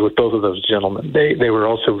conversations with both of those gentlemen, they were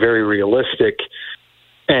also very realistic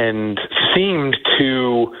and seemed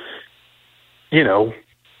to,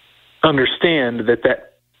 understand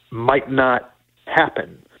that might not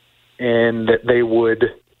happen, and that they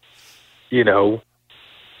would,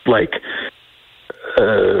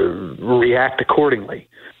 react accordingly.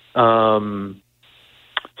 But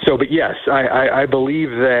yes, I believe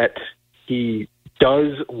that he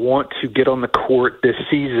does want to get on the court this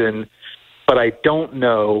season, but I don't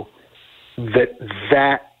know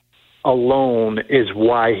that alone is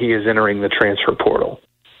why he is entering the transfer portal,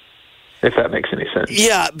 if that makes any sense.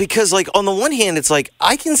 Yeah, because on the one hand, it's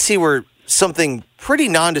I can see where something pretty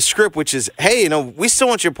nondescript, which is, hey, we still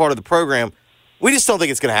want you a part of the program. We just don't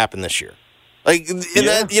think it's going to happen this year.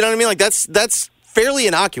 That, you know what I mean? That's fairly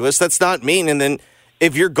innocuous. That's not mean. And then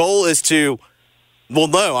if your goal is to, well,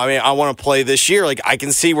 no, I want to play this year. I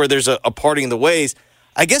can see where there's a parting of the ways.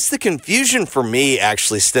 I guess the confusion for me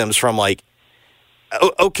actually stems from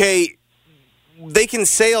okay, they can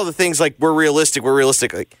say all the things we're realistic.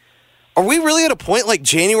 Are we really at a point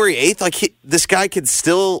January 8th? This guy could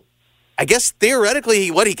still, I guess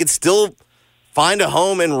theoretically, he could still find a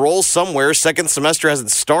home, enroll somewhere. Second semester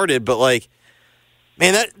hasn't started, but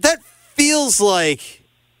man, that feels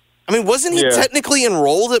wasn't he technically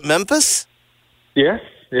enrolled at Memphis? Yes,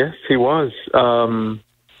 he was.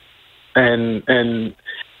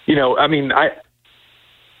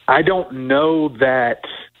 I don't know that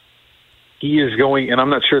he is going, and I'm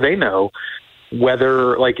not sure they know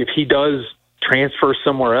whether, if he does transfer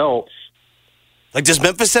somewhere else. Does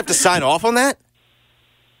Memphis have to sign off on that?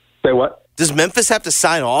 Say what? Does Memphis have to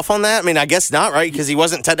sign off on that? I guess not, right? Because he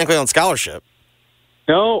wasn't technically on scholarship.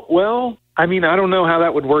 No, well, I don't know how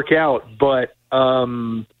that would work out, but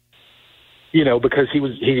because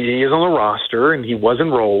he is on the roster and he was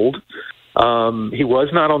enrolled. He was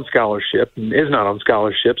not on scholarship and is not on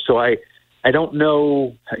scholarship, so I don't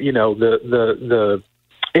know, the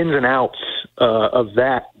ins and outs of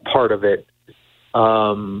that part of it.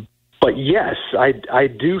 But yes, I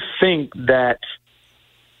do think that.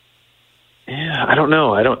 Yeah, I don't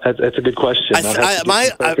know. That's a good question. I'd have to get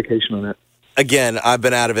some clarification on that. Again, I've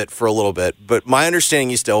been out of it for a little bit, but my understanding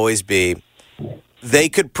used to always be they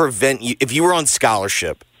could prevent you if you were on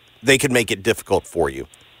scholarship. They could make it difficult for you.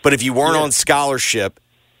 But if you weren't on scholarship,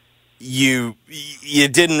 you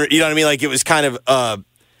didn't, you know what I mean? It was kind of,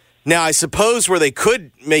 now I suppose where they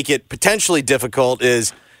could make it potentially difficult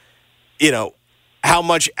is, how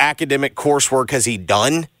much academic coursework has he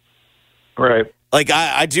done? Right.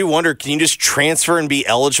 I do wonder, can you just transfer and be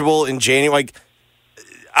eligible in January?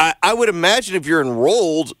 I would imagine if you're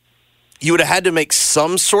enrolled, you would have had to make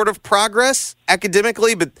some sort of progress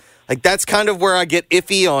academically, but that's kind of where I get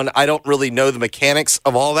iffy on. I don't really know the mechanics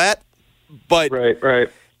of all that, but right.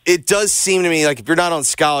 It does seem to me if you're not on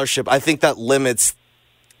scholarship, I think that limits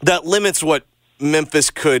what Memphis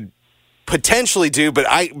could potentially do. But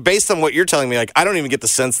based on what you're telling me, I don't even get the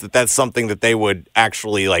sense that that's something that they would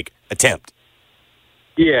actually attempt.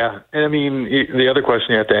 Yeah, and the other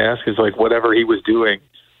question you have to ask is whatever he was doing,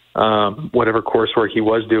 whatever coursework he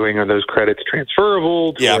was doing, are those credits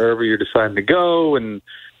transferable to wherever you're deciding to go? And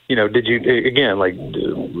did you, again, we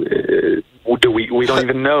don't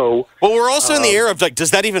even know. Well, we're also in the era of,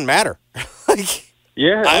 does that even matter? I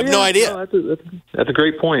have no idea. No, that's a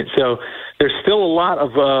great point. So there's still a lot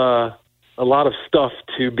of stuff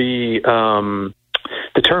to be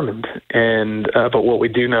determined. And, but what we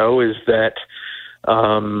do know is that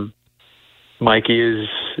Mikey is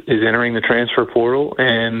entering the transfer portal,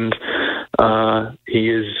 and he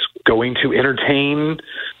is going to entertain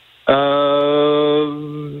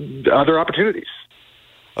other opportunities.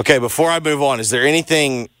 Okay, before I move on, is there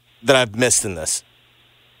anything that I've missed in this?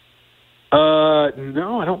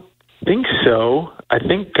 No, I don't think so. I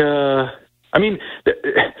think, the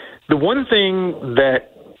one thing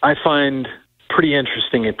that I find pretty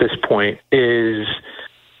interesting at this point is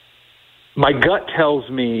my gut tells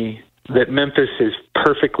me that Memphis is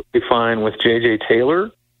perfectly fine with J.J.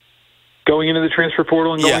 Taylor going into the transfer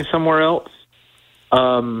portal and going somewhere else.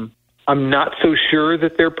 I'm not so sure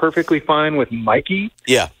that they're perfectly fine with Mikey.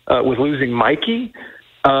 Yeah. With losing Mikey.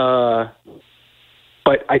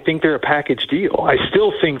 but I think they're a package deal. I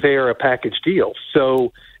still think they are a package deal.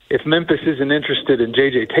 So if Memphis isn't interested in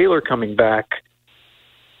J.J. Taylor coming back,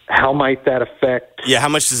 how might that affect? Yeah, how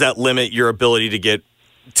much does that limit your ability to get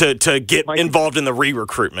involved in the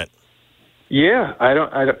re-recruitment? Yeah, I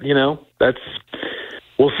don't.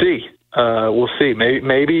 We'll see. We'll see.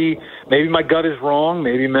 Maybe my gut is wrong.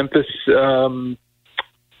 Maybe Memphis,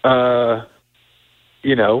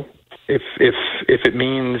 if it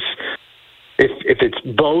means if it's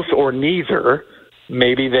both or neither,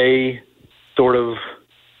 maybe they sort of,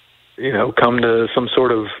 come to some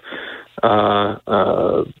sort of,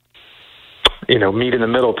 meet in the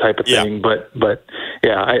middle type of thing. But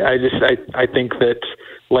yeah, I think that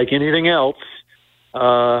like anything else,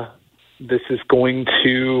 this is going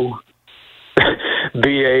to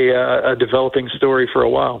be a developing story for a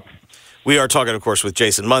while. We are talking, of course, with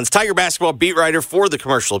Jason Munz, Tiger basketball beat writer for the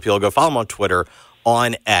Commercial Appeal. Go follow him on Twitter,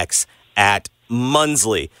 on X, at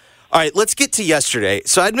Munsley. All right, let's get to yesterday.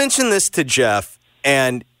 So I'd mentioned this to Jeff,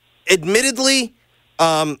 and admittedly,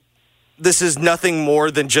 this is nothing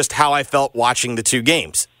more than just how I felt watching the two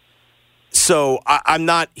games. So I'm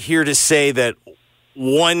not here to say that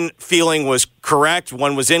one feeling was correct,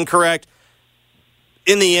 one was incorrect.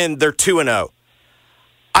 In the end, they're 2-0.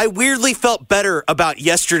 I weirdly felt better about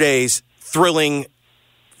yesterday's thrilling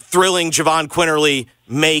Javon Quinterly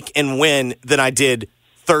make and win than I did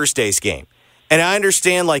Thursday's game. And I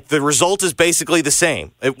understand, like, the result is basically the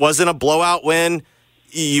same. It wasn't a blowout win.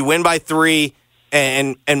 You win by 3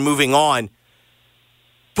 and moving on.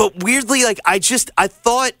 But weirdly, like, I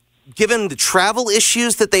thought, given the travel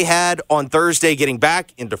issues that they had on Thursday getting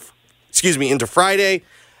back into Friday,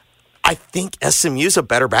 I think SMU's a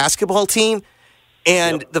better basketball team.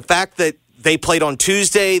 And the fact that they played on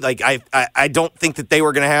Tuesday, like, I don't think that they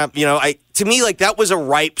were going to have, to me, like, that was a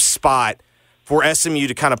ripe spot for SMU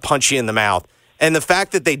to kind of punch you in the mouth. And the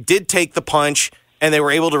fact that they did take the punch and they were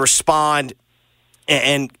able to respond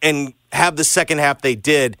and have the second half they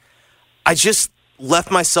did, I just left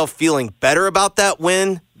myself feeling better about that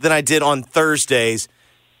win than I did on Thursdays.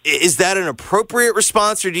 Is that an appropriate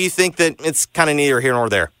response, or do you think that it's kind of neither here nor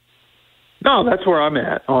there? No, that's where I'm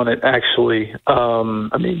at on it, actually.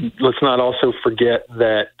 Let's not also forget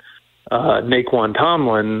that Naquan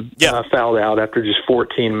Tomlin fouled out after just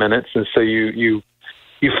 14 minutes, and so you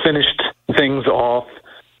finished things off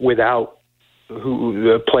without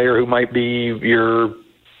the player who might be your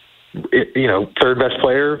third best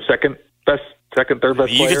player, third best player.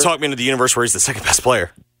 You can talk me into the universe where he's the second best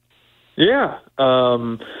player. Yeah.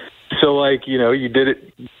 So, you did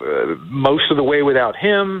it most of the way without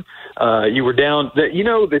him. You were down.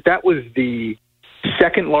 That was the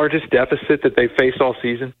second largest deficit that they faced all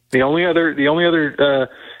season. The only other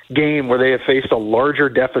game where they have faced a larger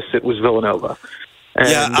deficit was Villanova.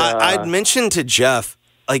 And, I'd mentioned to Jeff,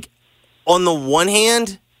 like, on the one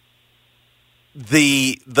hand,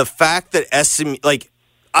 the fact that SMU, like,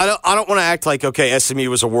 I don't want to act like, okay, SMU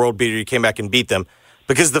was a world beater, you came back and beat them,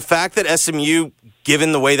 because the fact that SMU,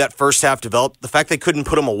 given the way that first half developed, the fact they couldn't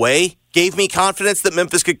put them away gave me confidence that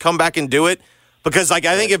Memphis could come back and do it. Because, like,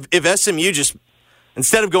 I think if SMU just,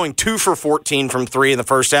 instead of going 2 for 14 from 3 in the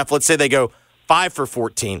first half, let's say they go 5 for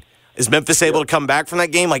 14. Is Memphis able to come back from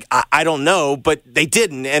that game? Like, I don't know, but they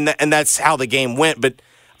didn't, and that's how the game went. But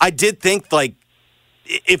I did think, like,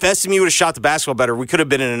 if SMU would have shot the basketball better, we could have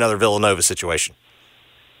been in another Villanova situation.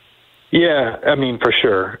 Yeah, for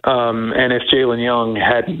sure. And if Jalen Young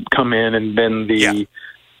hadn't come in and been the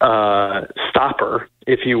stopper,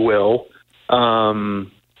 if you will,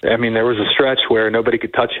 there was a stretch where nobody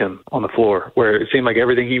could touch him on the floor, where it seemed like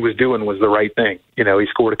everything he was doing was the right thing. He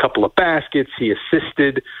scored a couple of baskets. He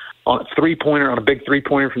assisted on a on a big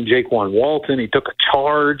three-pointer from Jaquan Walton. He took a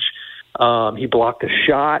charge. He blocked a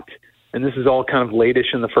shot. And this is all kind of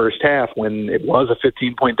late-ish in the first half when it was a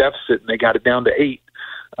 15-point deficit and they got it down to 8,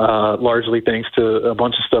 largely thanks to a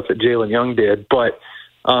bunch of stuff that Jalen Young did. But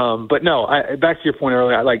no, back to your point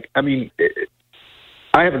earlier,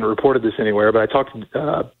 I haven't reported this anywhere, but I talked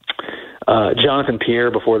to Jonathan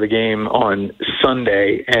Pierre before the game on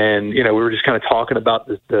Sunday, and we were just kind of talking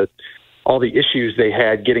about all the issues they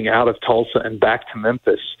had getting out of Tulsa and back to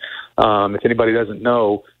Memphis. If anybody doesn't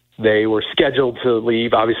know, they were scheduled to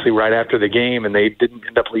leave obviously right after the game, and they didn't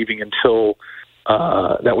end up leaving until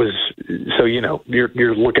you're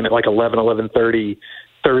looking at like 11:30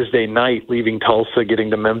 Thursday night, leaving Tulsa,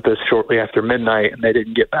 getting to Memphis shortly after midnight, and they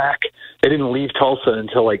didn't get back. They didn't leave Tulsa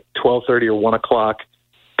until like 12:30 or 1:00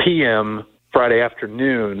 p.m. Friday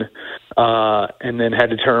afternoon, and then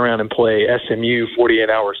had to turn around and play SMU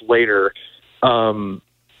 48 hours later. And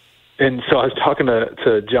so I was talking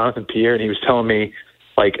to Jonathan Pierre, and he was telling me,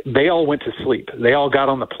 like they all went to sleep. They all got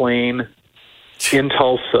on the plane in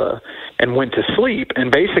Tulsa and went to sleep.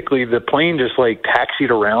 And basically the plane just like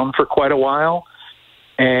taxied around for quite a while.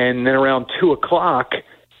 And then around 2:00,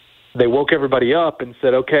 they woke everybody up and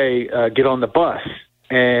said, okay, get on the bus.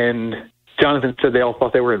 And Jonathan said they all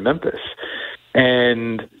thought they were in Memphis.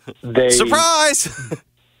 And they... Surprise!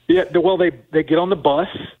 Yeah, well, they get on the bus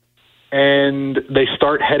and they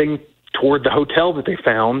start heading toward the hotel that they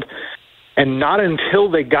found. And not until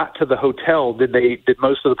they got to the hotel did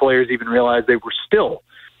most of the players even realize they were still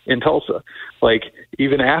in Tulsa. Like,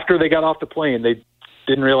 even after they got off the plane, they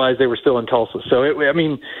didn't realize they were still in Tulsa. So, it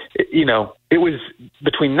was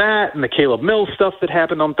between that and the Caleb Mills stuff that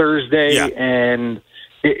happened on Thursday and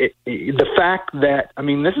the fact that,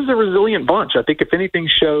 this is a resilient bunch. I think if anything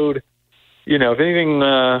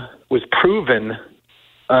was proven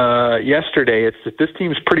yesterday, it's that this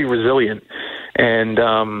team's pretty resilient.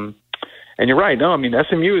 And you're right. No,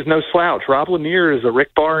 SMU is no slouch. Rob Lanier is a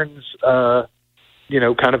Rick Barnes, kind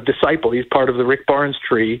of disciple. He's part of the Rick Barnes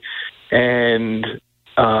tree, and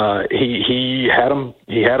he had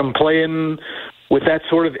him playing with that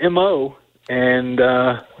sort of MO, and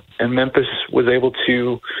Memphis was able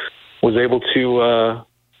to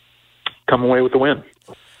come away with the win.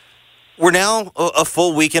 We're now a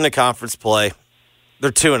full weekend of conference play.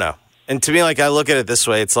 They're 2-0. And to me, I look at it this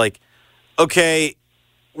way. It's like, okay,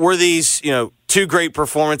 were these, two great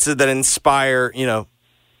performances that inspire,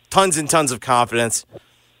 tons and tons of confidence?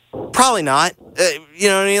 Probably not. You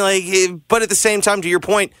know what I mean? But at the same time, to your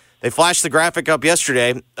point, they flashed the graphic up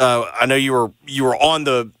yesterday. I know you were on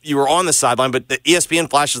the sideline, but the ESPN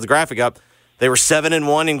flashes the graphic up. They were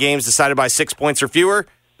 7-1 in games decided by 6 points or fewer.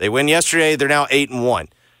 They win yesterday. They're now 8-1.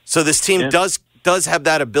 So this team does have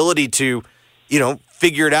that ability to,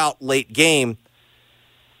 figure it out late game.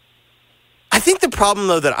 I think the problem,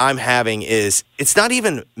 though, that I'm having is it's not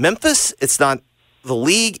even Memphis. It's not the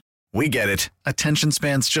league. We get it. Attention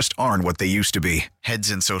spans just aren't what they used to be. Heads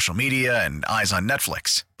in social media and eyes on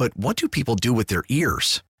Netflix. But what do people do with their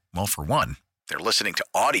ears? Well, for one, they're listening to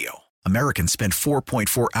audio. Americans spend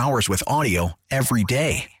 4.4 hours with audio every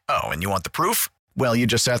day. Oh, and you want the proof? Well, you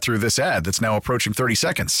just sat through this ad that's now approaching 30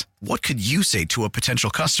 seconds. What could you say to a potential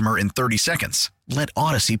customer in 30 seconds? Let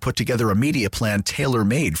Odyssey put together a media plan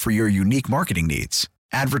tailor-made for your unique marketing needs.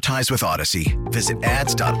 Advertise with Odyssey. Visit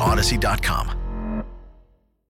ads.odyssey.com.